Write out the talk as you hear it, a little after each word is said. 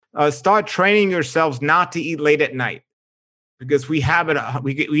start training yourselves not to eat late at night, because we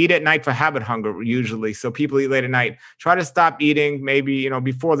eat at night for habit hunger usually. So people eat late at night. Try to stop eating maybe,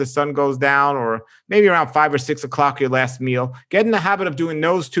 before the sun goes down, or maybe around 5 or 6 o'clock, your last meal. Get in the habit of doing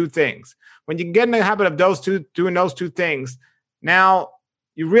those two things. When you can get in the habit of doing those two things, now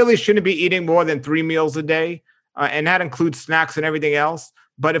you really shouldn't be eating more than 3 meals a day. And that includes snacks and everything else.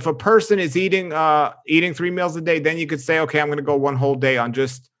 But if a person is eating 3 meals a day, then you could say, okay, I'm going to go one whole day on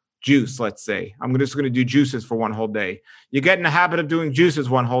just juice, let's say. I'm just going to do juices for one whole day. You get in the habit of doing juices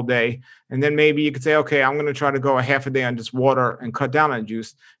one whole day, and then maybe you could say, okay, I'm going to try to go a half a day on just water and cut down on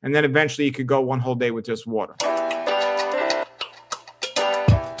juice. And then eventually you could go one whole day with just water.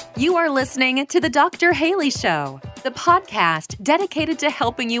 You are listening to The Dr. Haley Show, the podcast dedicated to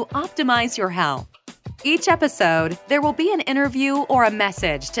helping you optimize your health. Each episode, there will be an interview or a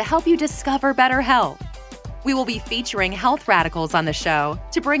message to help you discover better health. We will be featuring health radicals on the show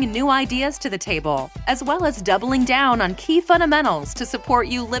to bring new ideas to the table, as well as doubling down on key fundamentals to support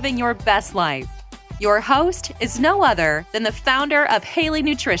you living your best life. Your host is no other than the founder of Haley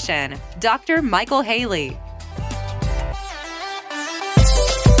Nutrition, Dr. Michael Haley.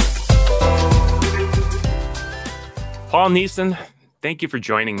 Paul Nison, thank you for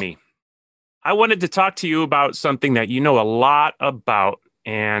joining me. I wanted to talk to you about something that you know a lot about,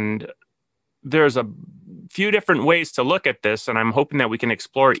 and there's a few different ways to look at this, and I'm hoping that we can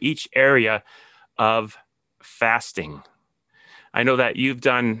explore each area of fasting. I know that you've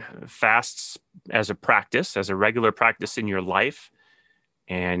done fasts as a regular practice in your life,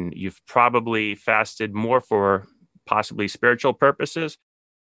 and you've probably fasted more for possibly spiritual purposes.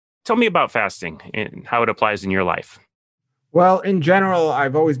 Tell me about fasting and how it applies in your life. Well, in general,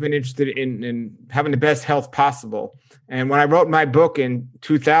 I've always been interested in having the best health possible. And when I wrote my book in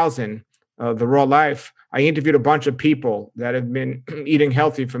 2000, The Raw Life, I interviewed a bunch of people that have been eating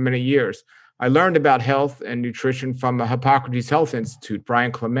healthy for many years. I learned about health and nutrition from the Hippocrates Health Institute,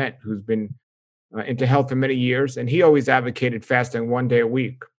 Brian Clement, who's been into health for many years, and he always advocated fasting one day a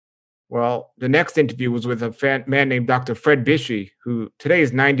week. Well, the next interview was with a man named Dr. Fred Bishey, who today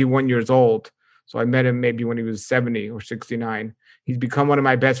is 91 years old. So I met him maybe when he was 70 or 69. He's become one of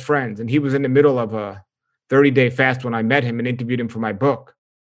my best friends, and he was in the middle of a 30-day fast when I met him and interviewed him for my book.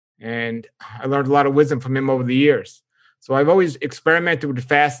 And I learned a lot of wisdom from him over the years. So I've always experimented with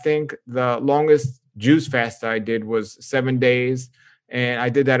fasting. The longest juice fast I did was 7 days. And I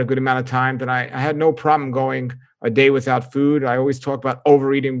did that a good amount of times. And I had no problem going a day without food. I always talk about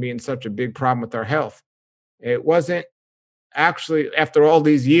overeating being such a big problem with our health. It wasn't actually, after all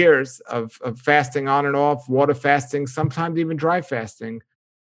these years of fasting on and off, water fasting, sometimes even dry fasting,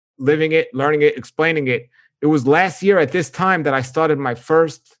 living it, learning it, explaining it. It was last year at this time that I started my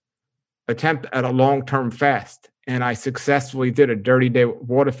first attempt at a long-term fast, and I successfully did a 30-day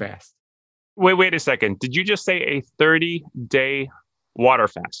water fast. Wait a second. Did you just say a 30-day water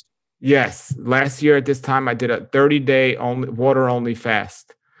fast? Yes. Last year at this time, I did a 30-day water-only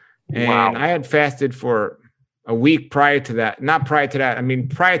fast. And wow. I had fasted for a week prior to that. Not prior to that. I mean,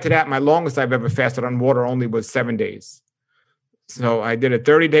 prior to that, my longest I've ever fasted on water only was 7 days. So I did a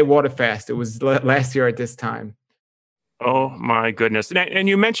 30-day water fast. It was last year at this time. Oh, my goodness. And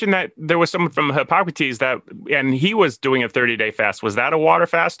you mentioned that there was someone from Hippocrates and he was doing a 30-day fast. Was that a water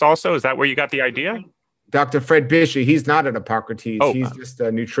fast also? Is that where you got the idea? Dr. Fred Bishey, he's not at Hippocrates. Oh. He's just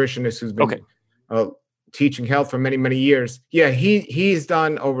a nutritionist who's been teaching health for many, many years. Yeah, he's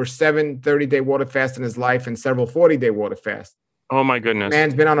done over 7 30-day water fasts in his life and several 40-day water fasts. Oh, my goodness.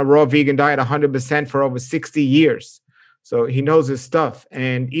 Man's been on a raw vegan diet 100% for over 60 years. So he knows his stuff.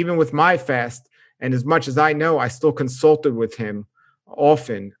 And even with my fast, and as much as I know, I still consulted with him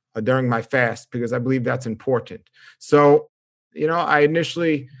often during my fast because I believe that's important. So, I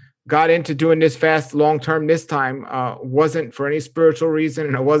initially got into doing this fast long-term this time. Wasn't for any spiritual reason,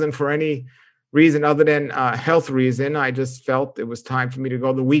 and it wasn't for any reason other than health reason. I just felt it was time for me to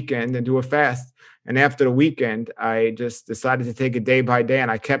go the weekend and do a fast. And after the weekend, I just decided to take it day by day, and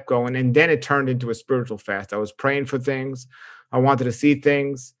I kept going. And then it turned into a spiritual fast. I was praying for things. I wanted to see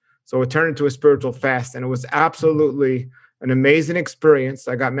things. So it turned into a spiritual fast, and it was absolutely an amazing experience.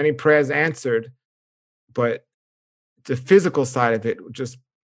 I got many prayers answered, but the physical side of it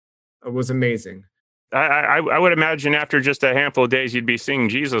was amazing. I would imagine after just a handful of days, you'd be seeing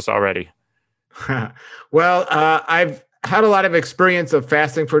Jesus already. Well, I've had a lot of experience of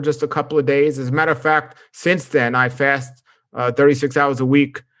fasting for just a couple of days. As a matter of fact, since then, I fast 36 hours a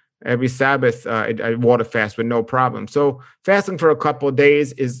week. Every Sabbath, I water fast with no problem. So fasting for a couple of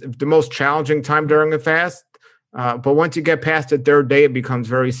days is the most challenging time during a fast. But once you get past the third day, it becomes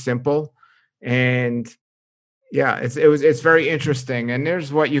very simple. And, Yeah, it's very interesting. And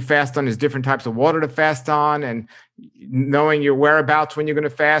there's what you fast on is different types of water to fast on, and knowing your whereabouts when you're going to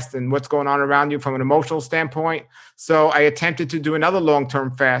fast and what's going on around you from an emotional standpoint. So I attempted to do another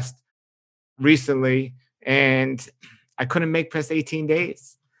long-term fast recently, and I couldn't make past 18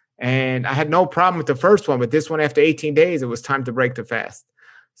 days. And I had no problem with the first one, but this one after 18 days, it was time to break the fast.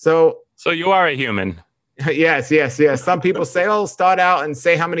 So So you are a human. yes. Some people say, "Oh, start out and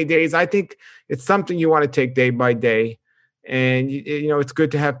say how many days." I think it's something you want to take day by day, and it's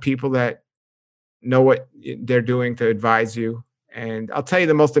good to have people that know what they're doing to advise you. And I'll tell you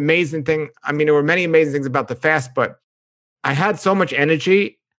the most amazing thing. I mean, there were many amazing things about the fast, but I had so much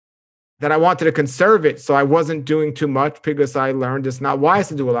energy that I wanted to conserve it, so I wasn't doing too much because I learned it's not wise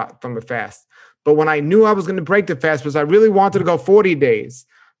to do a lot from a fast. But when I knew I was going to break the fast, because I really wanted to go 40 days.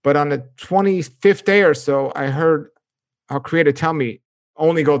 But on the 25th day or so, I heard our creator tell me,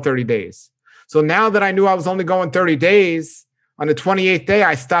 only go 30 days. So now that I knew I was only going 30 days, on the 28th day,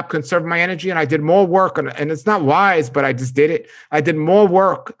 I stopped conserving my energy and I did more work. And it's not wise, but I just did it. I did more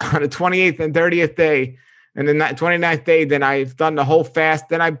work on the 28th and 30th day. And then that 29th day, then I've done the whole fast.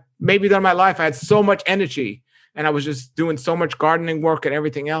 Then I maybe done my life. I had so much energy and I was just doing so much gardening work and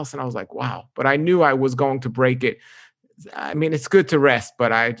everything else. And I was like, wow. But I knew I was going to break it. I mean, it's good to rest,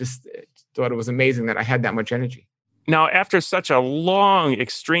 but I just thought it was amazing that I had that much energy. Now, after such a long,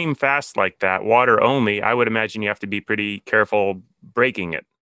 extreme fast like that, water only, I would imagine you have to be pretty careful breaking it.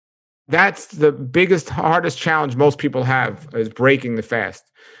 That's the biggest, hardest challenge most people have is breaking the fast.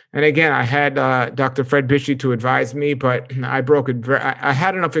 And again, I had Dr. Fred Bishy to advise me, but I broke it. I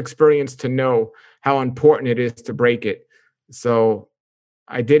had enough experience to know how important it is to break it. So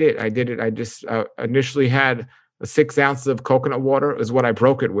I did it. I just initially had 6 ounces of coconut water is what I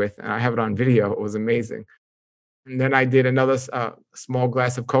broke it with. And I have it on video. It was amazing. And then I did another small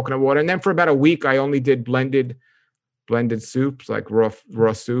glass of coconut water. And then for about a week, I only did blended soups, like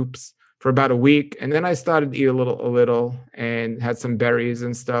raw soups for about a week. And then I started to eat a little and had some berries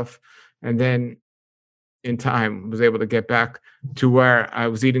and stuff. And then in time was able to get back to where I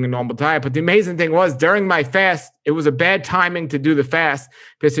was eating a normal diet. But the amazing thing was during my fast, it was a bad timing to do the fast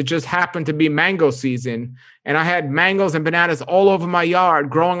because it just happened to be mango season. And I had mangoes and bananas all over my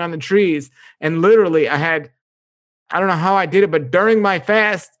yard growing on the trees. And literally I don't know how I did it, but during my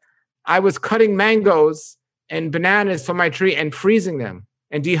fast, I was cutting mangoes and bananas from my tree and freezing them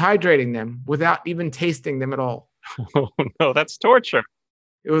and dehydrating them without even tasting them at all. Oh, no, that's torture.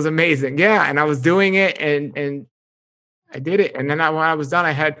 It was amazing. Yeah. And I was doing it and I did it. And then when I was done,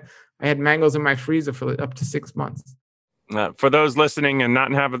 I had mangoes in my freezer for up to 6 months. For those listening and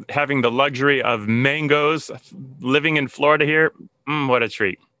not having the luxury of mangoes, living in Florida here, what a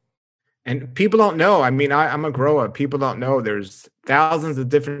treat. And people don't know. I mean, I'm a grower. People don't know there's thousands of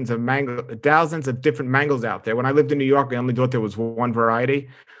different mangoes out there. When I lived in New York, I only thought there was one variety.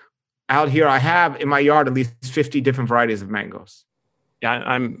 Out here, I have in my yard at least 50 different varieties of mangoes. Yeah,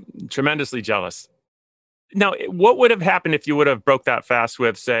 I'm tremendously jealous. Now, what would have happened if you would have broke that fast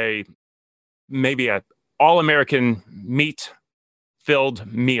with, say, maybe a all-American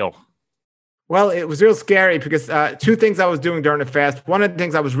meat-filled meal? Well, it was real scary because 2 things I was doing during the fast. One of the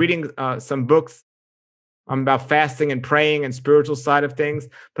things I was reading some books about fasting and praying and spiritual side of things.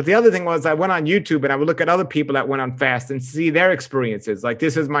 But the other thing was I went on YouTube and I would look at other people that went on fast and see their experiences. Like,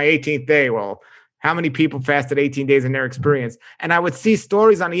 this is my 18th day. Well, how many people fasted 18 days in their experience? And I would see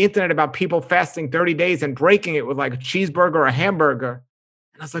stories on the internet about people fasting 30 days and breaking it with like a cheeseburger or a hamburger.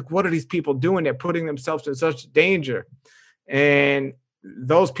 And I was like, what are these people doing? They're putting themselves in such danger. And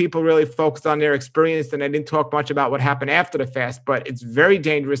those people really focused on their experience and they didn't talk much about what happened after the fast, but it's very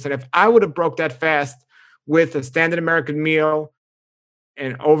dangerous. And if I would have broke that fast with a standard American meal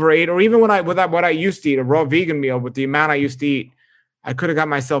and overate, or even what I used to eat, a raw vegan meal with the amount I used to eat, I could have got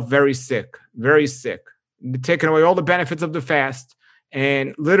myself very sick, taking away all the benefits of the fast.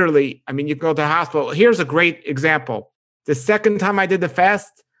 And literally, I mean, you can go to the hospital. Here's a great example. The second time I did the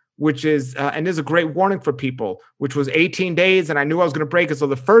fast, which is, and there's a great warning for people, which was 18 days, and I knew I was going to break it. So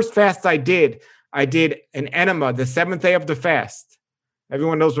the first fast I did an enema the 7th day of the fast.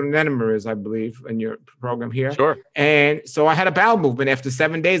 Everyone knows what an enema is, I believe, in your program here. Sure. And so I had a bowel movement. After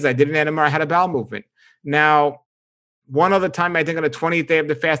 7 days, I did an enema. I had a bowel movement. Now, one other time, I think on the 20th day of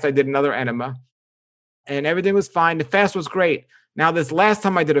the fast, I did another enema, and everything was fine. The fast was great. Now, this last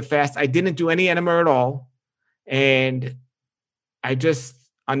time I did a fast, I didn't do any enema at all, and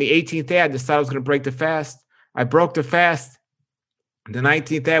on the 18th day, I decided I was going to break the fast. I broke the fast. The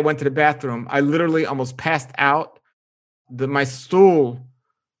 19th day, I went to the bathroom. I literally almost passed out. My stool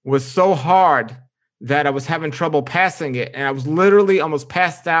was so hard that I was having trouble passing it. And I was literally almost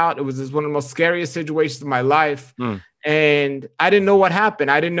passed out. It was just one of the most scariest situations of my life. And I didn't know what happened.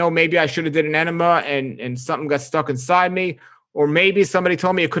 I didn't know, maybe I should have did an enema and something got stuck inside me. Or maybe somebody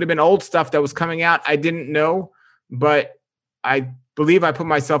told me it could have been old stuff that was coming out. I didn't know. But I believe I put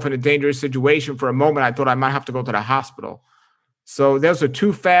myself in a dangerous situation. For a moment, I thought I might have to go to the hospital. So those are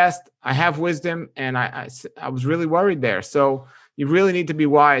too fast. I have wisdom, and I was really worried there. So you really need to be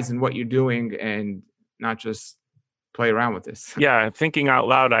wise in what you're doing and not just play around with this. Yeah, thinking out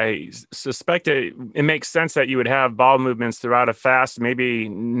loud, I suspect it makes sense that you would have bowel movements throughout a fast, maybe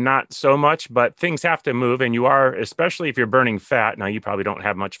not so much, but things have to move. And you are, especially if you're burning fat. Now, you probably don't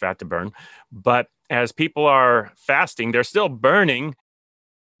have much fat to burn, but as people are fasting, they're still burning.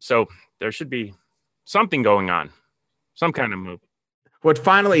 So there should be something going on, some kind of move. What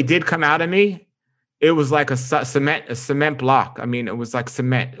finally did come out of me, it was like a cement block. I mean, it was like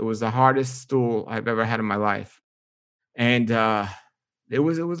cement. It was the hardest stool I've ever had in my life. And it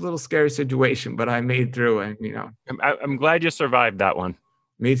was a little scary situation, but I made through it, I'm glad you survived that one.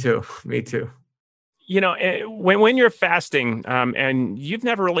 Me too. Me too. When you're fasting, and you've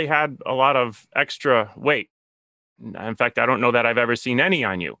never really had a lot of extra weight. In fact, I don't know that I've ever seen any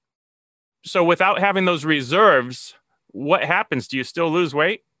on you. So without having those reserves, what happens? Do you still lose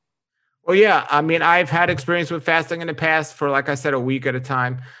weight? Well, yeah. I mean, I've had experience with fasting in the past for, like I said, a week at a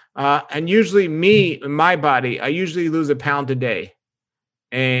time. And usually my body, I usually lose a pound a day.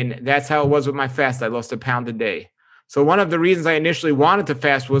 And that's how it was with my fast. I lost a pound a day. So one of the reasons I initially wanted to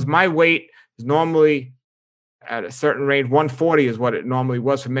fast was my weight is normally at a certain range. 140 is what it normally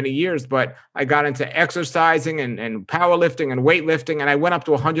was for many years. But I got into exercising and powerlifting and weightlifting, and I went up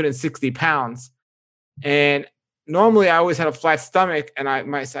to 160 pounds. And normally I always had a flat stomach, and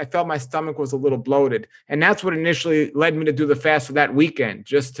I felt my stomach was a little bloated. And that's what initially led me to do the fast for that weekend,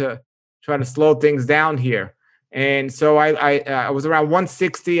 just to try to slow things down here. And so I was around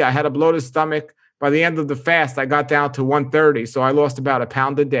 160. I had a bloated stomach. By the end of the fast, I got down to 130. So I lost about a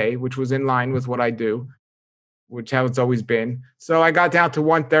pound a day, which was in line with what I do, which how it's always been. So I got down to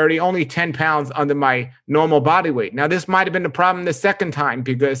 130, only 10 pounds under my normal body weight. Now, this might have been the problem the second time,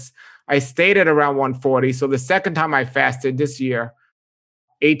 because I stayed at around 140. So the second time I fasted this year,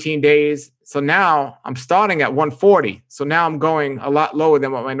 18 days. So now I'm starting at 140. So now I'm going a lot lower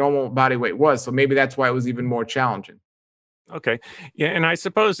than what my normal body weight was. So maybe that's why it was even more challenging. Okay. Yeah. And I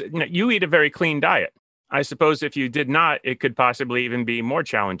suppose you eat a very clean diet. I suppose if you did not, it could possibly even be more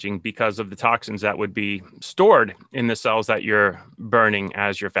challenging because of the toxins that would be stored in the cells that you're burning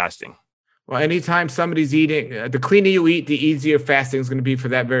as you're fasting. Well, anytime somebody's eating, the cleaner you eat, the easier fasting is going to be for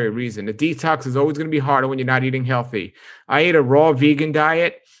that very reason. The detox is always going to be harder when you're not eating healthy. I ate a raw vegan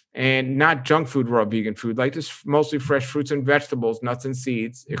diet, and not junk food, raw vegan food, like just mostly fresh fruits and vegetables, nuts and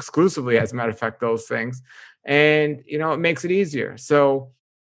seeds, exclusively, as a matter of fact, those things. And, it makes it easier. So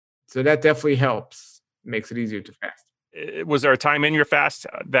that definitely helps, makes it easier to fast. Was there a time in your fast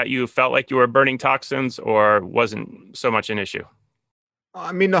that you felt like you were burning toxins, or wasn't so much an issue?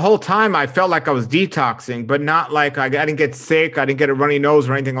 I mean, the whole time I felt like I was detoxing, but not like I didn't get sick. I didn't get a runny nose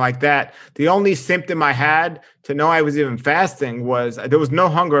or anything like that. The only symptom I had to know I was even fasting was there was no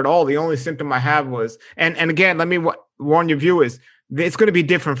hunger at all. The only symptom I had was, and again, let me warn your viewers, it's going to be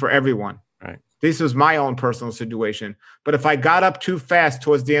different for everyone. Right. This was my own personal situation. But if I got up too fast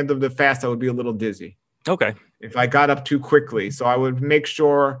towards the end of the fast, I would be a little dizzy. Okay. If I got up too quickly. So I would make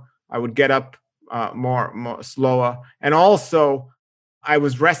sure I would get up more slower. And also, I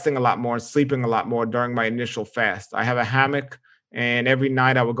was resting a lot more and sleeping a lot more during my initial fast. I have a hammock, and every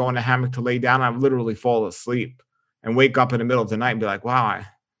night I would go in the hammock to lay down. I would literally fall asleep and wake up in the middle of the night and be like, wow, I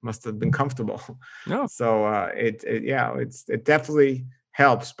must have been comfortable. No. So it definitely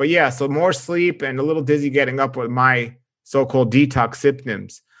helps. But yeah, so more sleep and a little dizzy getting up with my so-called detox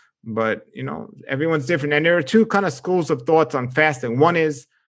symptoms. But, everyone's different. And there are two kind of schools of thoughts on fasting. One is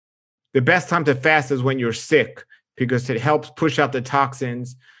the best time to fast is when you're sick, because it helps push out the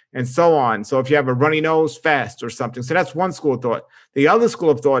toxins and so on. So if you have a runny nose, fast or something. So that's one school of thought. The other school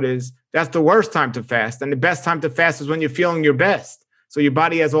of thought is that's the worst time to fast. And the best time to fast is when you're feeling your best. So your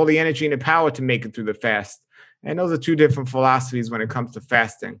body has all the energy and the power to make it through the fast. And those are two different philosophies when it comes to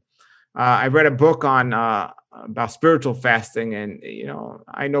fasting. I read a book on about spiritual fasting. And,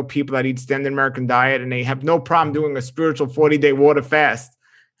 I know people that eat standard American diet and they have no problem doing a spiritual 40-day water fast.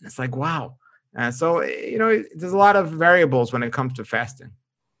 And it's like, wow. So, there's a lot of variables when it comes to fasting.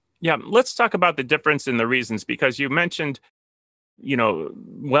 Yeah. Let's talk about the difference in the reasons, because you mentioned,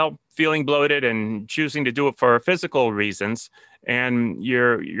 feeling bloated and choosing to do it for physical reasons, and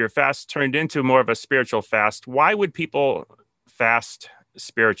your fast turned into more of a spiritual fast. Why would people fast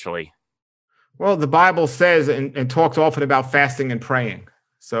spiritually? Well, the Bible says and talks often about fasting and praying.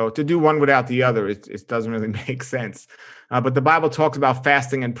 So to do one without the other, it doesn't really make sense. But the Bible talks about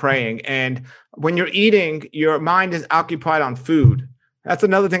fasting and praying. And when you're eating, your mind is occupied on food. That's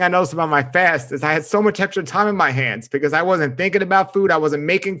another thing I noticed about my fast is I had so much extra time in my hands because I wasn't thinking about food, I wasn't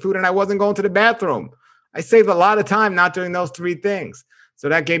making food, and I wasn't going to the bathroom. I saved a lot of time not doing those three things. So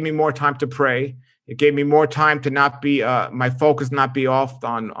that gave me more time to pray. It gave me more time to not be my focus not be off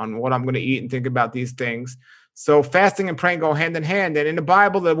on what I'm going to eat and think about these things. So fasting and praying go hand in hand. And in the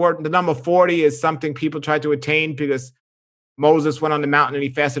Bible, the number 40 is something people try to attain because Moses went on the mountain and he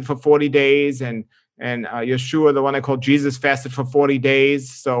fasted for 40 days, and Yeshua, the one I called Jesus, fasted for 40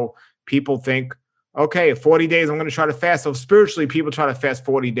 days. So people think, okay, 40 days, I'm going to try to fast. So spiritually, people try to fast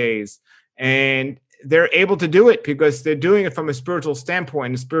 40 days. And they're able to do it because they're doing it from a spiritual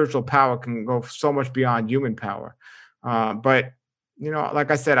standpoint. And spiritual power can go so much beyond human power. But, like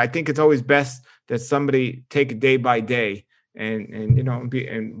I said, I think it's always best that somebody take it day by day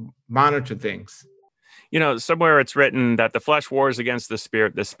and monitor things. Somewhere it's written that the flesh wars against the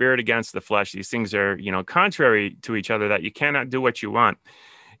spirit against the flesh. These things are, contrary to each other, that you cannot do what you want.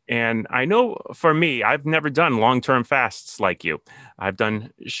 And I know for me, I've never done long-term fasts like you. I've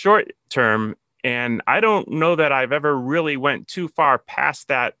done short-term, and I don't know that I've ever really went too far past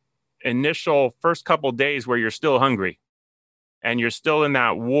that initial first couple days where you're still hungry and you're still in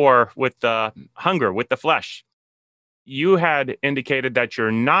that war with the hunger, with the flesh. You had indicated that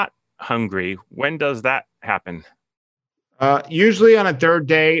you're not hungry. When does that happen? Usually on a third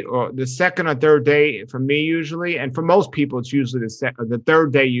day, or the second or third day for me usually, and for most people, it's usually the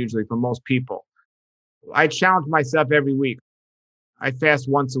third day usually for most people. I challenge myself every week. I fast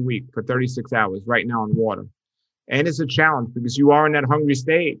once a week for 36 hours right now on water. And it's a challenge because you are in that hungry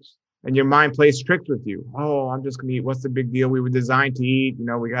stage and your mind plays tricks with you. Oh, I'm just going to eat. What's the big deal? We were designed to eat.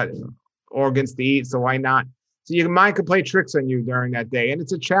 We got organs to eat, so why not? So your mind can play tricks on you during that day. And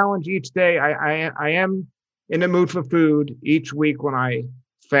it's a challenge each day. I am in the mood for food each week when I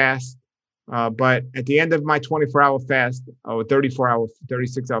fast. But at the end of my 24-hour fast, or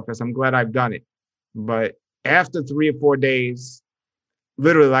 36-hour fast, I'm glad I've done it. But after 3 or 4 days,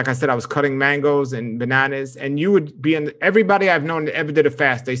 literally, like I said, I was cutting mangoes and bananas, and you would be everybody I've known that ever did a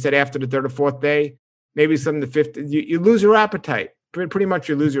fast. They said after the third or fourth day, maybe some of the fifth, you lose your appetite. Pretty much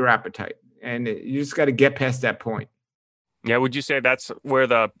you lose your appetite, and you just got to get past that point. Yeah. Would you say that's where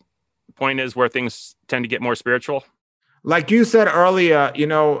the point is, where things tend to get more spiritual? Like you said earlier,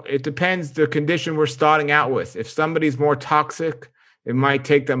 it depends the condition we're starting out with. If somebody's more toxic, it might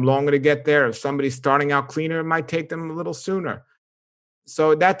take them longer to get there. If somebody's starting out cleaner, it might take them a little sooner.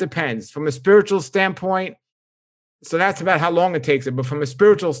 So that depends. From a spiritual standpoint, so that's about how long it takes it. But from a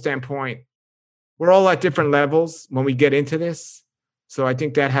spiritual standpoint, we're all at different levels when we get into this. So I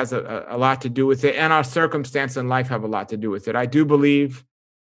think that has a lot to do with it. And our circumstance in life have a lot to do with it. I do believe,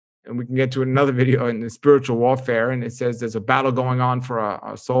 and we can get to another video in the spiritual warfare, and it says there's a battle going on for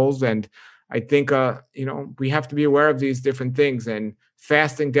our souls. And I think, we have to be aware of these different things. And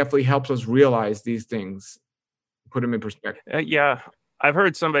fasting definitely helps us realize these things, put them in perspective. Yeah. I've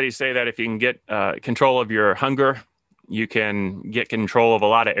heard somebody say that if you can get control of your hunger, you can get control of a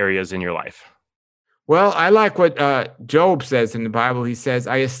lot of areas in your life. Well, I like what Job says in the Bible. He says,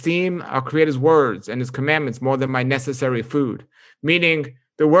 I esteem our Creator's words and his commandments more than my necessary food. Meaning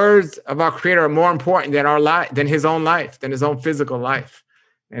the words of our Creator are more important than than his own life, than his own physical life.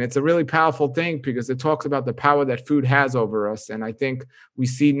 And it's a really powerful thing because it talks about the power that food has over us. And I think we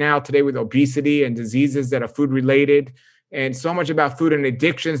see now today with obesity and diseases that are food related, and so much about food and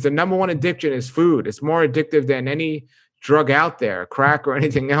addictions. The number one addiction is food. It's more addictive than any drug out there, crack or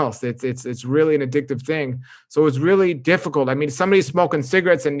anything else. It's really an addictive thing. So it's really difficult. I mean, somebody's smoking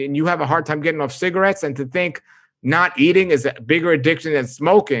cigarettes and you have a hard time getting off cigarettes, and to think not eating is a bigger addiction than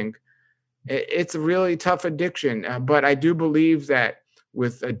smoking, it's a really tough addiction. But I do believe that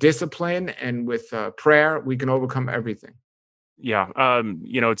with discipline and with prayer, we can overcome everything. Yeah.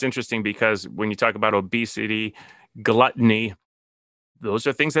 It's interesting because when you talk about obesity, gluttony, those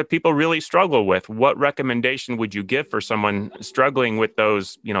are things that people really struggle with. What recommendation would you give for someone struggling with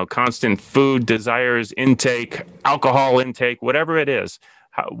those, constant food desires, intake, alcohol intake, whatever it is?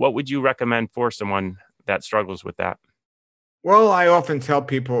 What would you recommend for someone that struggles with that? Well, I often tell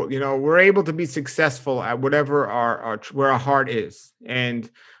people, we're able to be successful at whatever where our heart is.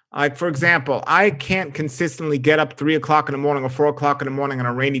 And like, for example, I can't consistently get up 3 o'clock in the morning or 4 o'clock in the morning on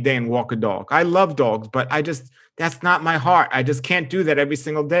a rainy day and walk a dog. I love dogs, but that's not my heart. I just can't do that every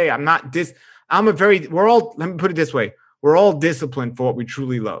single day. Let me put it this way. We're all disciplined for what we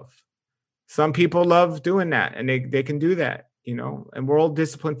truly love. Some people love doing that and they can do that. and we're all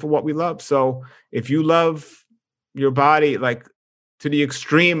disciplined for what we love. So if you love your body, like to the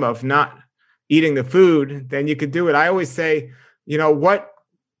extreme of not eating the food, then you could do it. I always say,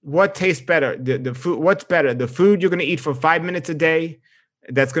 what tastes better? The food, what's better? The food you're going to eat for 5 minutes a day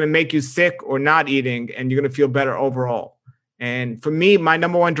that's going to make you sick, or not eating and you're going to feel better overall. And for me, my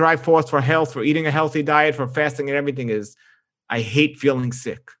number one drive force for health, for eating a healthy diet, for fasting and everything is I hate feeling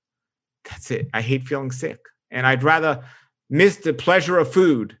sick. That's it. I hate feeling sick. And I'd rather miss the pleasure of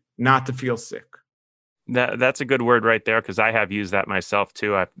food not to feel sick. That's a good word right there, because I have used that myself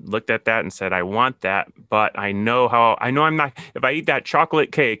too. I've looked at that and said, I want that, but I know I'm not, if I eat that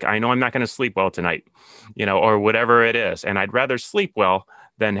chocolate cake, I know I'm not going to sleep well tonight, or whatever it is. And I'd rather sleep well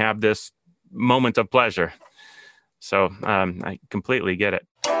than have this moment of pleasure. So I completely get it.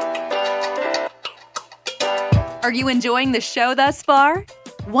 Are you enjoying the show thus far?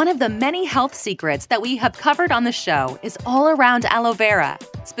 One of the many health secrets that we have covered on the show is all around aloe vera,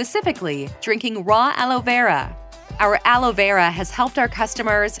 specifically drinking raw aloe vera. Our aloe vera has helped our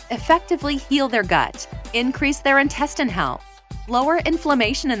customers effectively heal their gut, increase their intestine health, lower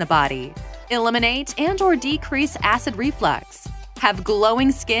inflammation in the body, eliminate and/or decrease acid reflux, have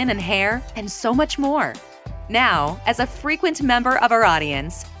glowing skin and hair, and so much more. Now, as a frequent member of our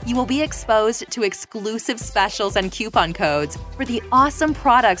audience, you will be exposed to exclusive specials and coupon codes for the awesome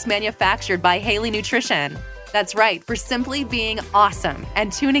products manufactured by Haley Nutrition. That's right, for simply being awesome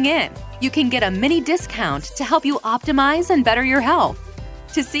and tuning in, you can get a mini discount to help you optimize and better your health.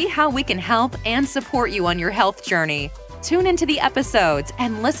 To see how we can help and support you on your health journey, tune into the episodes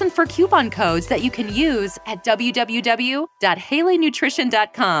and listen for coupon codes that you can use at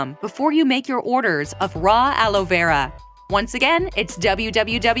www.haleynutrition.com before you make your orders of raw aloe vera. Once again, it's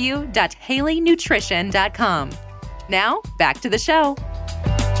www.haleynutrition.com. Now, back to the show.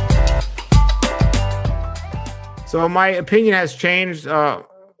 So my opinion has changed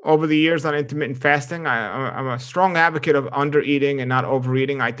over the years on intermittent fasting. I'm a strong advocate of under eating and not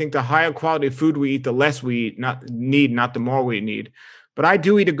overeating. I think the higher quality food we eat, the less we eat, not the more we need. But I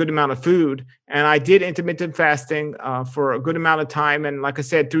do eat a good amount of food, and I did intermittent fasting for a good amount of time. And like I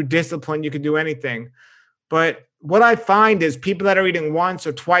said, through discipline, you can do anything. But what I find is people that are eating once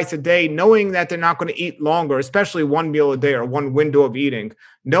or twice a day, knowing that they're not going to eat longer, especially one meal a day or one window of eating,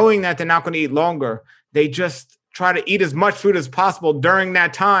 knowing that they're not going to eat longer, they just try to eat as much food as possible during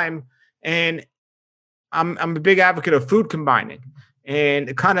that time. And I'm a big advocate of food combining, and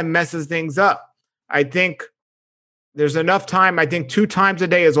it kind of messes things up. I think there's enough time. I think 2 times a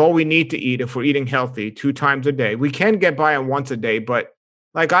day is all we need to eat if we're eating healthy, 2 times a day. We can get by on once a day, but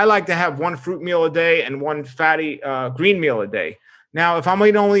like I like to have 1 fruit meal a day and 1 fatty green meal a day. Now, if I'm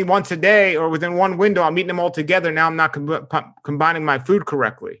eating only once a day or within one window, I'm eating them all together. Now I'm not combining my food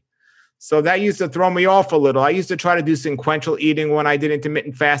correctly. So that used to throw me off a little. I used to try to do sequential eating when I did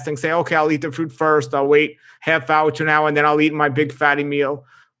intermittent fasting, say, okay, I'll eat the fruit first. I'll wait half hour to an hour, and then I'll eat my big fatty meal.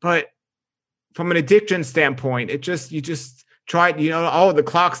 But from an addiction standpoint, you just try, the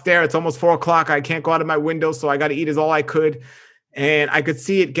clock's there. It's almost 4 o'clock. I can't go out of my window, so I got to eat as all I could. And I could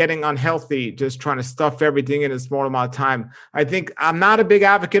see it getting unhealthy, just trying to stuff everything in a small amount of time. I think I'm not a big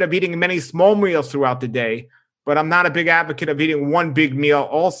advocate of eating many small meals throughout the day, but I'm not a big advocate of eating 1 big meal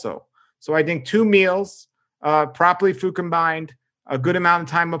also. So I think 2 meals, properly food combined, a good amount of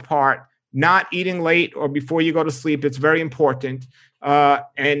time apart, not eating late or before you go to sleep. It's very important.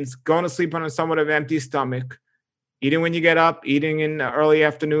 And going to sleep on a somewhat of empty stomach. Eating when you get up, eating in the early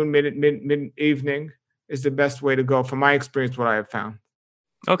afternoon, mid-evening is the best way to go, from my experience, what I have found.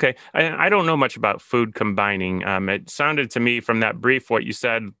 Okay. I don't know much about food combining. It sounded to me from that brief, what you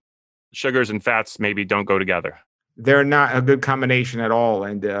said, sugars and fats maybe don't go together. They're not a good combination at all.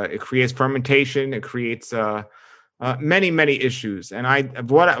 And it creates fermentation. It creates many, many issues. And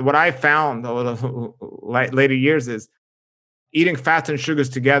what I found over the later years is eating fats and sugars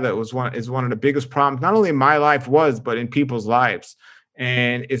together is one of the biggest problems, not only in my life but in people's lives.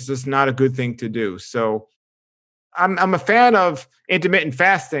 And it's just not a good thing to do. So I'm a fan of intermittent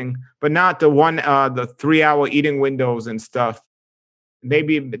fasting, but not the 3-hour eating windows and stuff.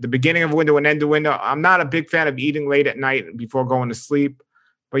 Maybe the beginning of a window and end of a window. I'm not a big fan of eating late at night before going to sleep.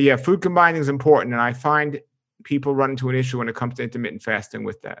 But yeah, food combining is important. And I find people run into an issue when it comes to intermittent fasting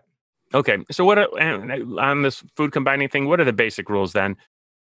with that. Okay. So on this food combining thing, what are the basic rules then?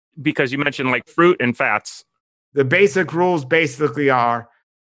 Because you mentioned like fruit and fats. The basic rules basically are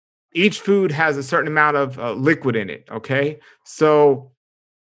each food has a certain amount of liquid in it. Okay. So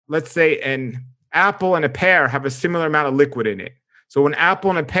let's say an apple and a pear have a similar amount of liquid in it. So an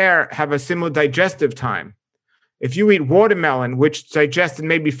apple and a pear have a similar digestive time. If you eat watermelon, which digests in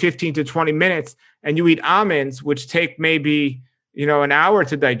maybe 15 to 20 minutes, and you eat almonds, which take maybe, an hour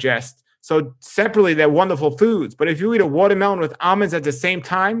to digest. So separately, they're wonderful foods. But if you eat a watermelon with almonds at the same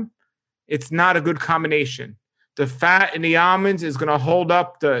time, it's not a good combination. The fat in the almonds is going to hold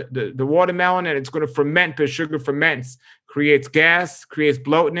up the watermelon, and it's going to ferment because sugar ferments, creates gas, creates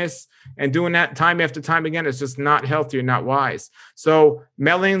bloatness. And doing that time after time again is just not healthy or not wise. So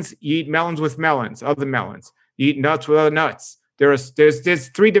melons, you eat melons with melons, other melons. You eat nuts with other nuts. There's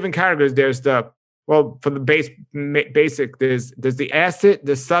 3 different categories. There's for the basic, there's the acid,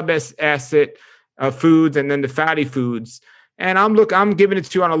 the sub-acid foods, and then the fatty foods. And I'm giving it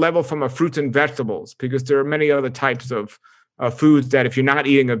to you on a level from fruits and vegetables, because there are many other types of foods that if you're not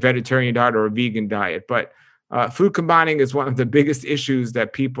eating a vegetarian diet or a vegan diet, but food combining is one of the biggest issues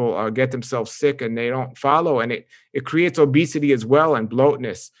that people get themselves sick and they don't follow. And it creates obesity as well and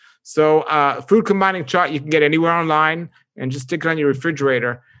bloatness. So food combining chart you can get anywhere online and just stick it on your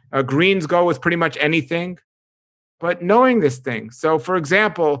refrigerator. Greens go with pretty much anything, but knowing this thing. So for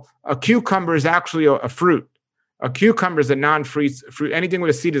example, a cucumber is actually a fruit. A cucumber is a non-freeze fruit. Anything with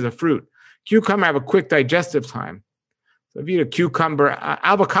a seed is a fruit. Cucumber have a quick digestive time. So if you eat a cucumber,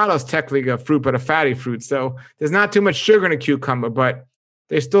 avocado is technically a fruit, but a fatty fruit. So there's not too much sugar in a cucumber, but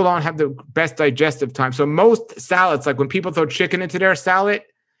they still don't have the best digestive time. So most salads, like when people throw chicken into their salad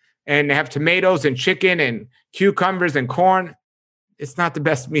and they have tomatoes and chicken and cucumbers and corn, it's not the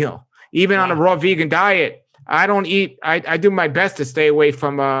best meal. Even on a raw vegan diet, I don't eat. I do my best to stay away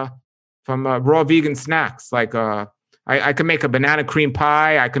from raw vegan snacks. Like I can make a banana cream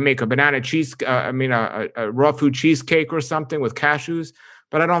pie. I can make a banana cheese. A raw food cheesecake or something with cashews.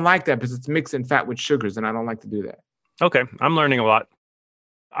 But I don't like that because it's mixing fat with sugars, and I don't like to do that. Okay, I'm learning a lot.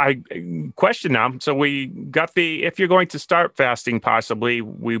 I question now. So we got if you're going to start fasting, possibly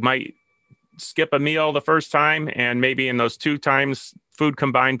we might skip a meal the first time, and maybe in those 2 times food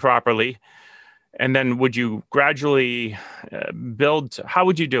combined properly. And then would you gradually build? How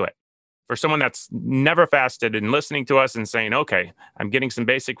would you do it? For someone that's never fasted and listening to us and saying, okay, I'm getting some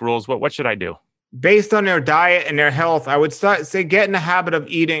basic rules. What should I do? Based on their diet and their health, I would say get in the habit of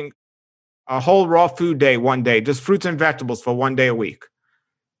eating a whole raw food day, one day, just fruits and vegetables for one day a week.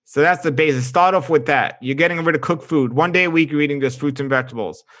 So that's the basis. Start off with that. You're getting rid of cooked food. One day a week, you're eating just fruits and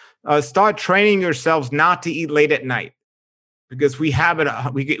vegetables. Start training yourselves not to eat late at night, because we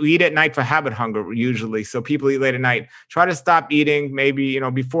eat at night for habit hunger usually. So people eat late at night. Try to stop eating maybe,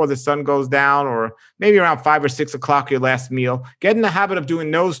 before the sun goes down, or maybe around 5 or 6 o'clock, your last meal. Get in the habit of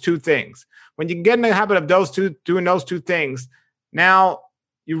doing those 2 things. When you get in the habit of doing those 2 things, now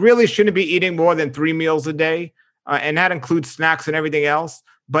you really shouldn't be eating more than 3 meals a day. And that includes snacks and everything else.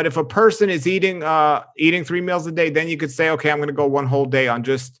 But if a person is eating 3 meals a day, then you could say, okay, I'm going to go one whole day on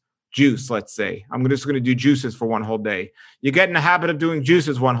just juice, let's say. I'm just going to do juices for one whole day. You get in the habit of doing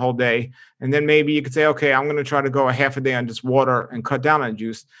juices one whole day, and then maybe you could say, okay, I'm going to try to go a half a day on just water and cut down on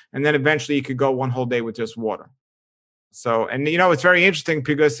juice. And then eventually you could go one whole day with just water. So, and it's very interesting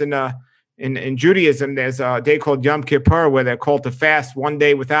because in Judaism, there's a day called Yom Kippur where they're called to fast one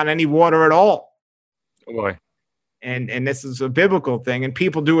day without any water at all. Oh boy. And this is a biblical thing, and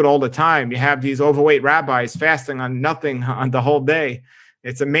people do it all the time. You have these overweight rabbis fasting on nothing on the whole day.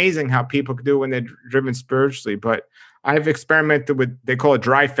 It's amazing how people can do it when they're driven spiritually. But I've experimented with, they call it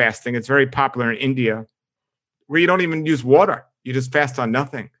dry fasting. It's very popular in India, where you don't even use water. You just fast on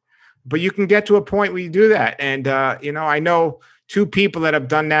nothing. But you can get to a point where you do that. And, I know 2 people that have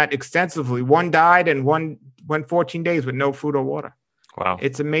done that extensively. One died and one went 14 days with no food or water. Wow.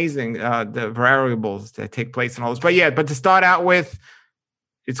 It's amazing, the variables that take place in all this. But to start out with,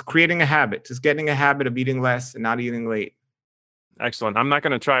 it's creating a habit, just getting a habit of eating less and not eating late. Excellent. I'm not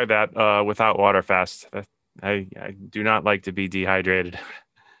going to try that without water fast. I do not like to be dehydrated.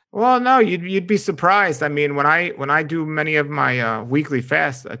 Well, no, you'd be surprised. I mean, when I do many of my weekly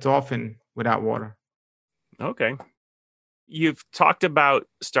fasts, it's often without water. Okay. You've talked about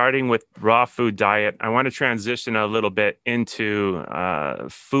starting with raw food diet. I want to transition a little bit into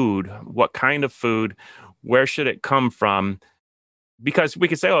food. What kind of food? Where should it come from? Because we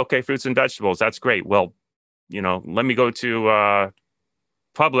could say, okay, fruits and vegetables, that's great. Well, let me go to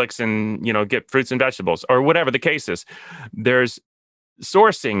Publix and, get fruits and vegetables, or whatever the case is. There's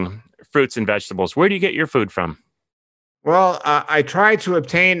sourcing fruits and vegetables. Where do you get your food from? Well, I try to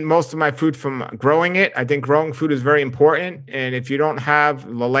obtain most of my food from growing it. I think growing food is very important. And if you don't have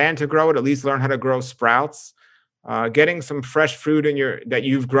the land to grow it, at least learn how to grow sprouts. Getting some fresh fruit that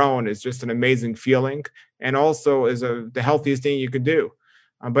you've grown is just an amazing feeling, and also is the healthiest thing you could do.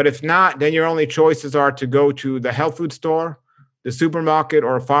 But if not, then your only choices are to go to the health food store the supermarket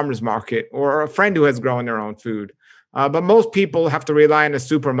or a farmer's market or a friend who has grown their own food. But most people have to rely on the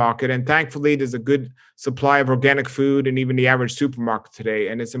supermarket. And thankfully, there's a good supply of organic food in even the average supermarket today.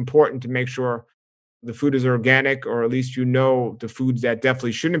 And it's important to make sure the food is organic, or at least the foods that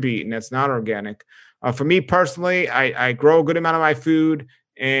definitely shouldn't be eaten that's not organic. For me personally, I grow a good amount of my food,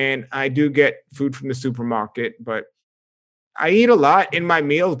 and I do get food from the supermarket. But I eat a lot in my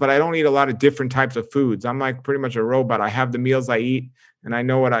meals, but I don't eat a lot of different types of foods. I'm like pretty much a robot. I have the meals I eat, and I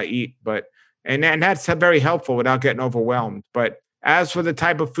know what I eat. And that's very helpful without getting overwhelmed. But as for the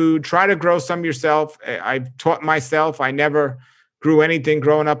type of food, try to grow some yourself. I've taught myself. I never grew anything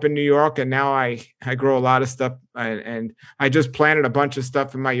growing up in New York, and now I grow a lot of stuff. And I just planted a bunch of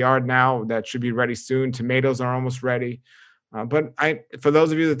stuff in my yard now that should be ready soon. Tomatoes are almost ready. But for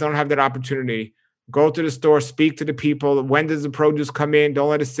those of you that don't have that opportunity, go to the store, speak to the people. When does the produce come in? Don't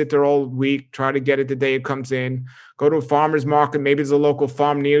let it sit there all week. Try to get it the day it comes in. Go to a farmer's market. Maybe there's a local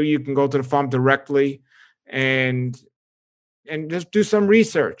farm near you. You can go to the farm directly and just do some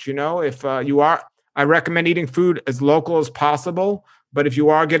research. If I recommend eating food as local as possible. But if you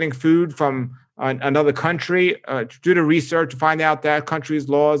are getting food from another country, do the research to find out that country's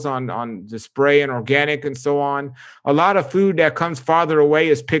laws on the spray and organic and so on. A lot of food that comes farther away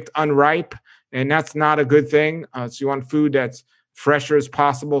is picked unripe, and that's not a good thing. So you want food that's fresher as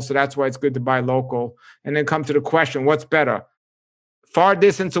possible. So that's why it's good to buy local. And then come to the question, what's better? Far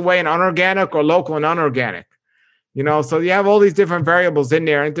distance away and unorganic, or local and unorganic? So you have all these different variables in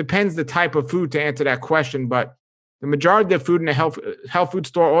there. And it depends the type of food to answer that question. But the majority of the food in the health food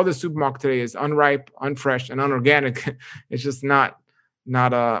store or the supermarket today is unripe, unfresh, and unorganic. It's just not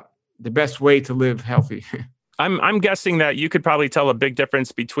the best way to live healthy. I'm guessing that you could probably tell a big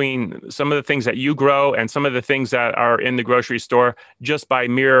difference between some of the things that you grow and some of the things that are in the grocery store just by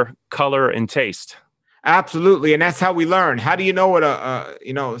mere color and taste. Absolutely. And that's how we learn. How do you know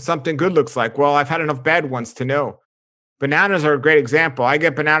what something good looks like? Well, I've had enough bad ones to know. Bananas are a great example. I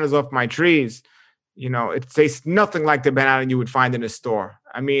get bananas off my trees. It tastes nothing like the banana you would find in a store.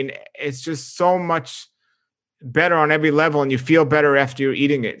 I mean, it's just so much better on every level, and you feel better after you're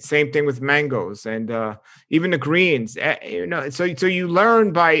eating it. Same thing with mangoes and even the greens. So you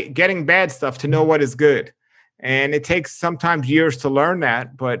learn by getting bad stuff to know what is good. And it takes sometimes years to learn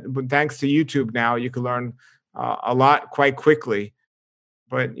that, but thanks to YouTube now, you can learn a lot quite quickly.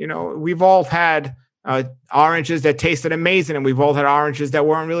 But, we've all had oranges that tasted amazing, and we've all had oranges that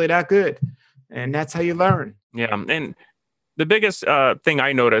weren't really that good. And that's how you learn. Yeah. And the biggest thing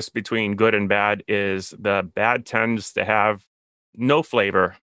I notice between good and bad is the bad tends to have no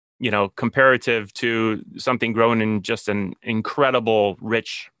flavor, comparative to something grown in just an incredible,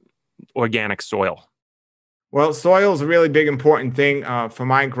 rich, organic soil. Well, soil is a really big, important thing for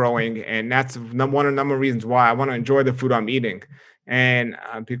my growing. And that's one of the number of reasons why I want to enjoy the food I'm eating. And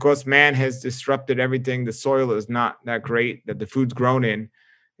because man has disrupted everything, the soil is not that great that the food's grown in.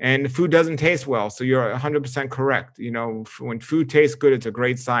 And the food doesn't taste well. So you're 100% correct. When food tastes good, it's a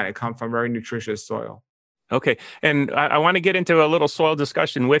great sign. It comes from very nutritious soil. Okay. And I want to get into a little soil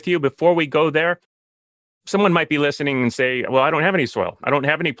discussion with you. Before we go there, someone might be listening and say, well, I don't have any soil. I don't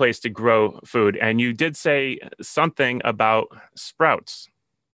have any place to grow food. And you did say something about sprouts.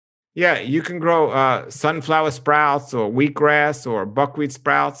 Yeah, you can grow sunflower sprouts or wheatgrass or buckwheat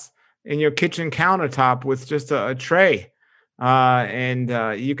sprouts in your kitchen countertop with just a tray. And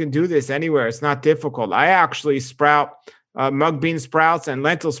you can do this anywhere. It's not difficult. I actually sprout mung bean sprouts and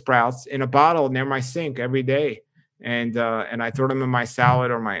lentil sprouts in a bottle near my sink every day. And I throw them in my salad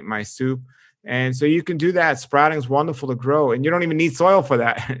or my soup. And so you can do that. Sprouting is wonderful to grow. And you don't even need soil for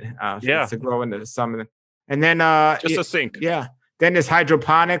that to grow into some of them. And then just a sink. Yeah. Then there's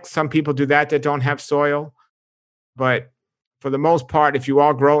hydroponics. Some people do that don't have soil. But for the most part, if you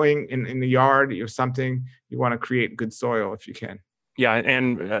are growing in the yard or something, you want to create good soil if you can. Yeah.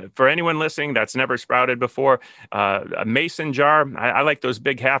 And for anyone listening that's never sprouted before, a mason jar, I like those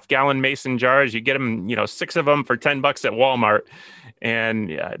big half-gallon mason jars. You get them, 6 of them for $10 at Walmart.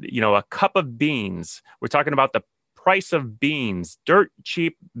 And, a cup of beans. We're talking about the price of beans, dirt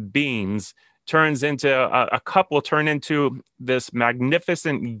cheap beans turns into a cup will turn into this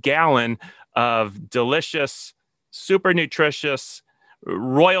magnificent gallon of delicious, super nutritious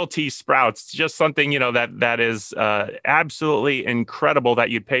royalty sprouts. Just something, that is absolutely incredible that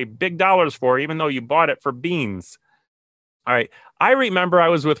you'd pay big dollars for, even though you bought it for beans. All right. I remember I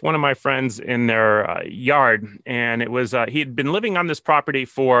was with one of my friends in their yard, and it was he'd been living on this property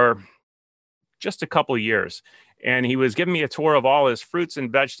for just a couple of years. And he was giving me a tour of all his fruits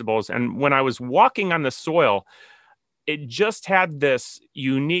and vegetables. And when I was walking on the soil, it just had this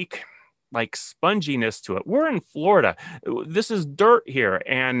unique like sponginess to it. We're in Florida. This is dirt here.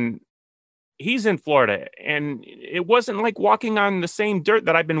 And he's in Florida. And it wasn't like walking on the same dirt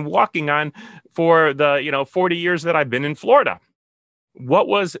that I've been walking on for the, 40 years that I've been in Florida. What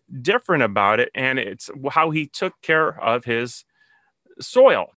was different about it? And it's how he took care of his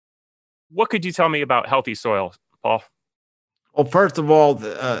soil. What could you tell me about healthy soil, Paul? Well, first of all,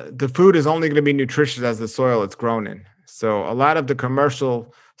 the food is only going to be nutritious as the soil it's grown in. So a lot of the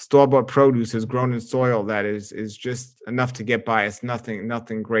commercial store-bought produce is grown in soil that is just enough to get by. It's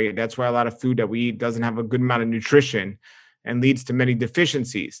nothing great. That's why a lot of food that we eat doesn't have a good amount of nutrition and leads to many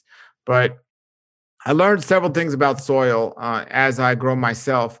deficiencies. But I learned several things about soil as I grow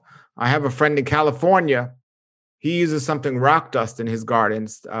myself. I have a friend in California. He uses something rock dust in his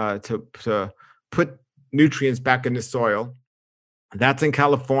gardens to put nutrients back in the soil. That's in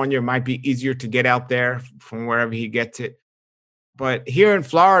California. It might be easier to get out there from wherever he gets it. But here in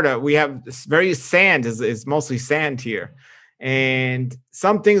Florida, we have very sand is mostly sand here. And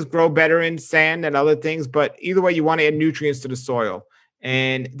some things grow better in sand than other things. But either way, you want to add nutrients to the soil.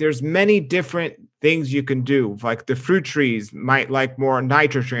 And there's many different things you can do. Like the fruit trees might like more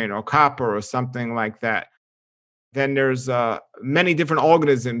nitrogen or copper or something like that. Then there's many different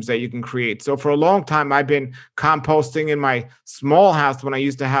organisms that you can create. So for a long time, I've been composting in my small house when I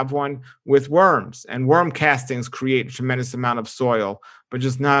used to have one with worms. And worm castings create a tremendous amount of soil, but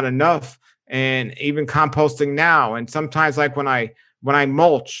just not enough. And even composting now. And sometimes like when I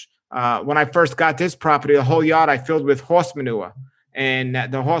mulch, when I first got this property, the whole yard I filled with horse manure. And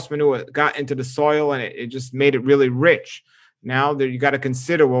the horse manure got into the soil and it just made it really rich. Now you got to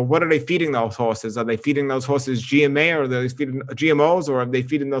consider, well, what are they feeding those horses? Are they feeding those horses GMA or are they feeding GMOs or are they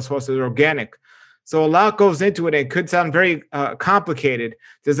feeding those horses organic? So a lot goes into it and it could sound very complicated.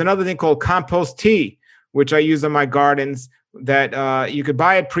 There's another thing called compost tea, which I use in my gardens that you could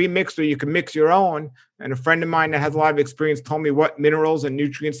buy it pre-mixed or you can mix your own. And a friend of mine that has a lot of experience told me what minerals and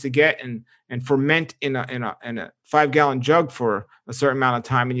nutrients to get and ferment in a 5-gallon jug for a certain amount of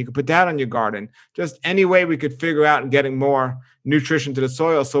time. And you can put that on your garden. Just any way we could figure out and getting more nutrition to the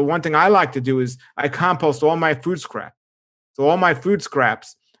soil. So one thing I like to do is I compost all my food scrap. So all my food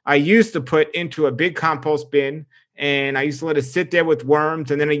scraps, I used to put into a big compost bin and I used to let it sit there with worms.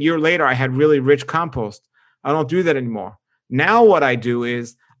 And then a year later, I had really rich compost. I don't do that anymore. Now what I do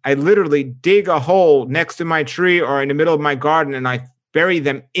is I literally dig a hole next to my tree or in the middle of my garden and I bury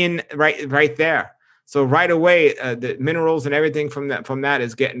them in right there. So right away, the minerals and everything from that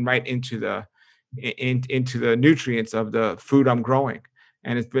is getting right into the nutrients of the food I'm growing.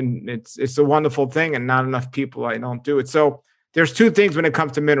 And it's a wonderful thing and not enough people I don't do it. So there's two things when it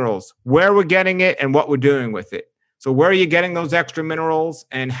comes to minerals: where we're getting it and what we're doing with it. So where are you getting those extra minerals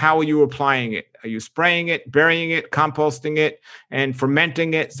and how are you applying it? Are you spraying it, burying it, composting it, and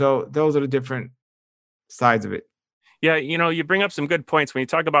fermenting it? So those are the different sides of it. Yeah, you bring up some good points when you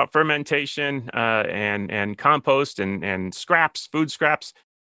talk about fermentation and compost and scraps, food scraps.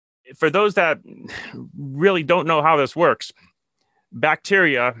 For those that really don't know how this works,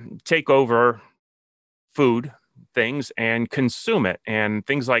 bacteria take over food things and consume it. And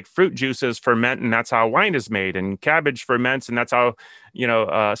things like fruit juices ferment, and that's how wine is made. And cabbage ferments, and that's how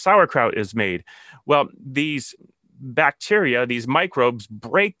sauerkraut is made. Well, these bacteria, these microbes,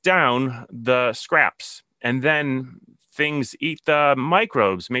 break down the scraps, and then things eat the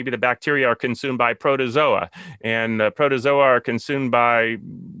microbes. Maybe the bacteria are consumed by protozoa, and the protozoa are consumed by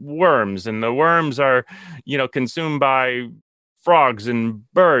worms, and the worms are, consumed by frogs and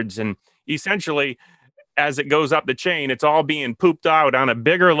birds. And essentially, as it goes up the chain, it's all being pooped out on a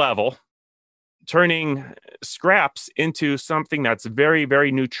bigger level, turning scraps into something that's very,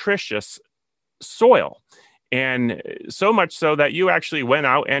 very nutritious soil. And so much so that you actually went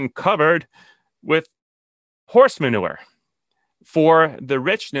out and covered with horse manure for the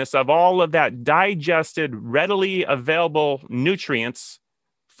richness of all of that digested, readily available nutrients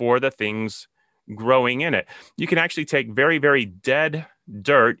for the things growing in it. You can actually take very, very dead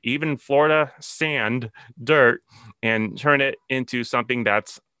dirt, even Florida sand dirt, and turn it into something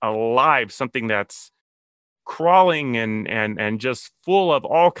that's alive, something that's crawling and just full of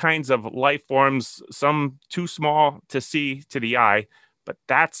all kinds of life forms, some too small to see to the eye, but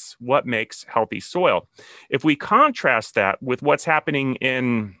that's what makes healthy soil. If we contrast that with what's happening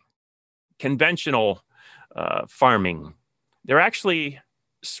in conventional farming, they're actually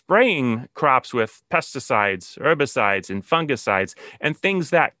spraying crops with pesticides, herbicides, and fungicides, and things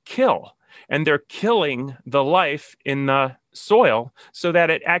that kill. And they're killing the life in the soil so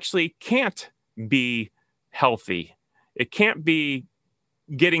that it actually can't be healthy. It can't be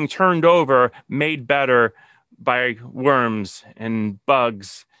getting turned over, made better by worms and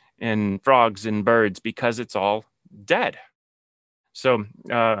bugs and frogs and birds because it's all dead. So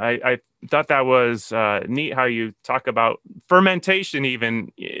I thought that was neat how you talk about fermentation,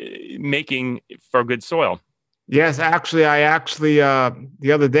 even making for good soil. Yes, actually,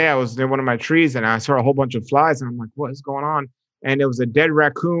 the other day I was near one of my trees and I saw a whole bunch of flies and I'm like, what is going on? And it was a dead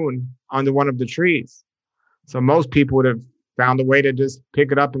raccoon under one of the trees. So most people would have found a way to just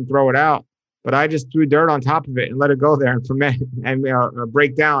pick it up and throw it out. But I just threw dirt on top of it and let it go there and ferment and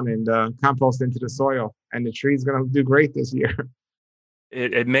break down and compost into the soil. And the tree's going to do great this year.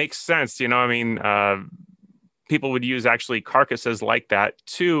 It makes sense. I mean, people would use actually carcasses like that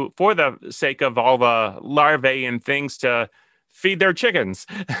for the sake of all the larvae and things to feed their chickens.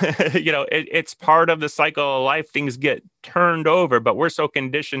 It's part of the cycle of life. Things get turned over, but we're so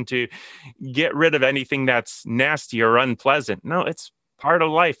conditioned to get rid of anything that's nasty or unpleasant. No, it's part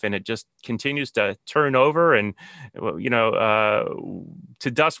of life, and it just continues to turn over. And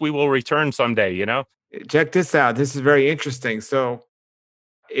to dust we will return someday. Check this out. This is very interesting. So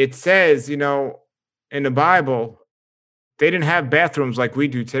it says, in the Bible, they didn't have bathrooms like we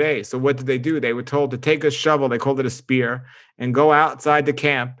do today. So what did they do? They were told to take a shovel, they called it a spear, and go outside the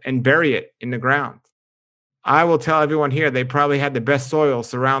camp and bury it in the ground. I will tell everyone here, they probably had the best soil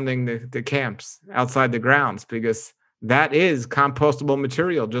surrounding the camps outside the grounds because that is compostable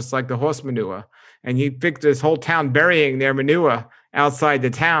material, just like the horse manure. And you pick this whole town burying their manure outside the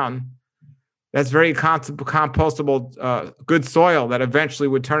town. That's very compostable, good soil that eventually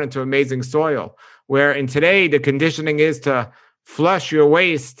would turn into amazing soil. Where in today, the conditioning is to flush your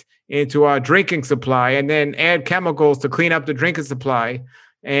waste into a drinking supply and then add chemicals to clean up the drinking supply.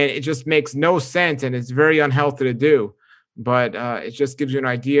 And it just makes no sense. And it's very unhealthy to do. But it just gives you an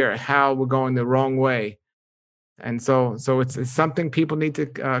idea how we're going the wrong way. And so it's something people need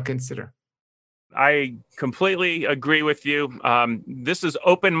to consider. I completely agree with you. This is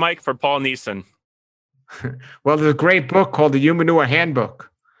open mic for Paul Nison. Well, there's a great book called The Humanure Handbook.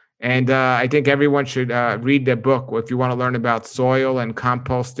 And I think everyone should read that book if you want to learn about soil and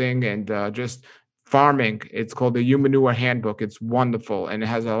composting and just farming. It's called The Humanure Handbook. It's wonderful. And it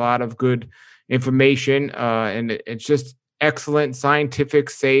has a lot of good information. And it's just excellent, scientific,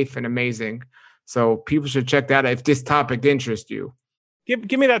 safe, and amazing. So people should check that out if this topic interests you.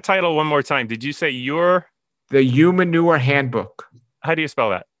 Give me that title one more time. Did you say The Humanure Handbook? How do you spell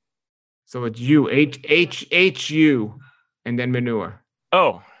that? So it's H-U, and then manure.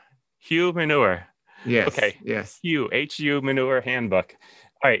 Oh, Hugh Manure. Yes. Okay. Yes. H-U Manure Handbook.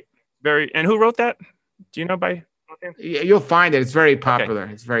 All right. And who wrote that? Do you know by? You'll find it. It's very popular.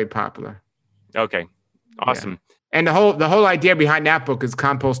 Okay. It's very popular. Okay. Awesome. Yeah. And the whole idea behind that book is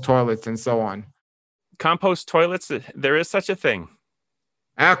compost toilets and so on. Compost toilets? There is such a thing.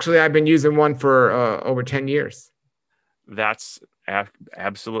 Actually, I've been using one for over 10 years. That's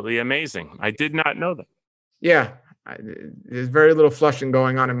absolutely amazing. I did not know that. Yeah. There's very little flushing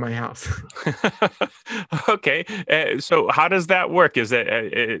going on in my house. Okay. So how does that work? Is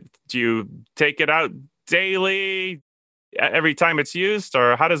it, do you take it out daily every time it's used,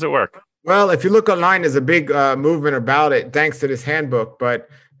 or how does it work? Well, if you look online, there's a big movement about it thanks to this handbook, but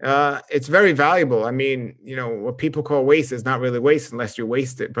it's very valuable. I mean, what people call waste is not really waste unless you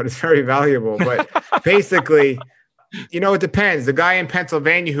waste it, but it's very valuable. But basically, it depends. The guy in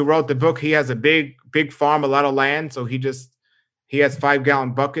Pennsylvania who wrote the book, he has a big farm, a lot of land. So he has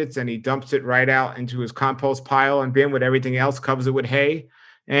 5-gallon buckets and he dumps it right out into his compost pile and bin with everything else, covers it with hay.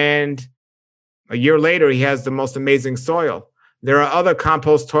 And a year later, he has the most amazing soil. There are other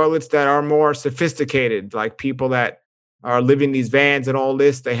compost toilets that are more sophisticated, like people that are living these vans and all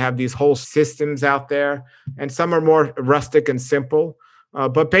this. They have these whole systems out there, and some are more rustic and simple.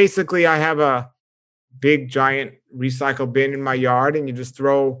 But basically, I have a big, giant recycle bin in my yard, and you just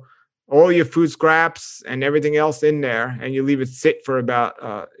throw all your food scraps and everything else in there, and you leave it sit for about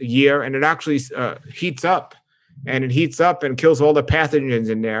a year, and it actually heats up, and kills all the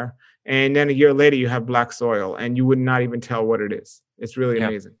pathogens in there. And then a year later, you have black soil, and you would not even tell what it is. It's really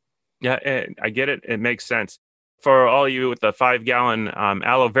amazing. Yeah, I get it. It makes sense. For all you with the 5-gallon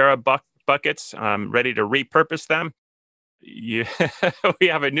aloe vera buckets, ready to repurpose them, we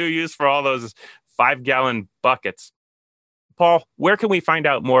have a new use for all those 5-gallon buckets. Paul, where can we find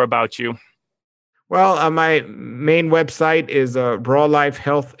out more about you? Well, my main website is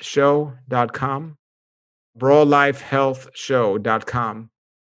rawlifehealthshow.com, rawlifehealthshow.com.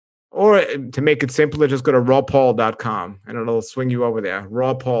 Or to make it simpler, just go to rawpaul.com and it'll swing you over there,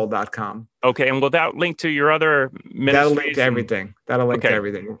 rawpaul.com. Okay, and will that link to your other ministries? That'll link to everything. To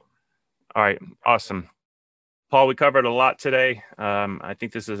everything. All right, awesome. Paul, we covered a lot today. I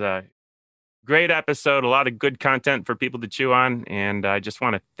think this is a Great episode, a lot of good content for people to chew on. And I just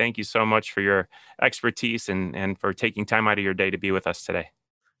want to thank you so much for your expertise and for taking time out of your day to be with us today.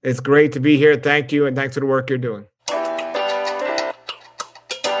 It's great to be here. Thank you. And thanks for the work you're doing.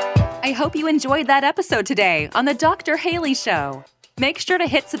 I hope you enjoyed that episode today on The Dr. Haley Show. Make sure to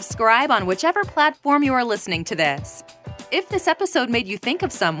hit subscribe on whichever platform you are listening to this. If this episode made you think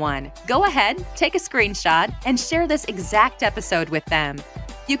of someone, go ahead, take a screenshot, and share this exact episode with them.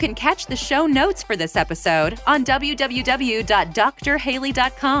 You can catch the show notes for this episode on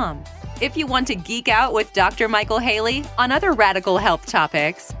www.drhaley.com. If you want to geek out with Dr. Michael Haley on other radical health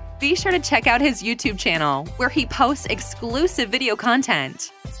topics, be sure to check out his YouTube channel, where he posts exclusive video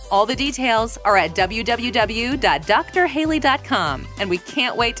content. All the details are at www.drhaley.com, and we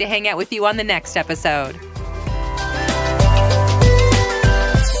can't wait to hang out with you on the next episode.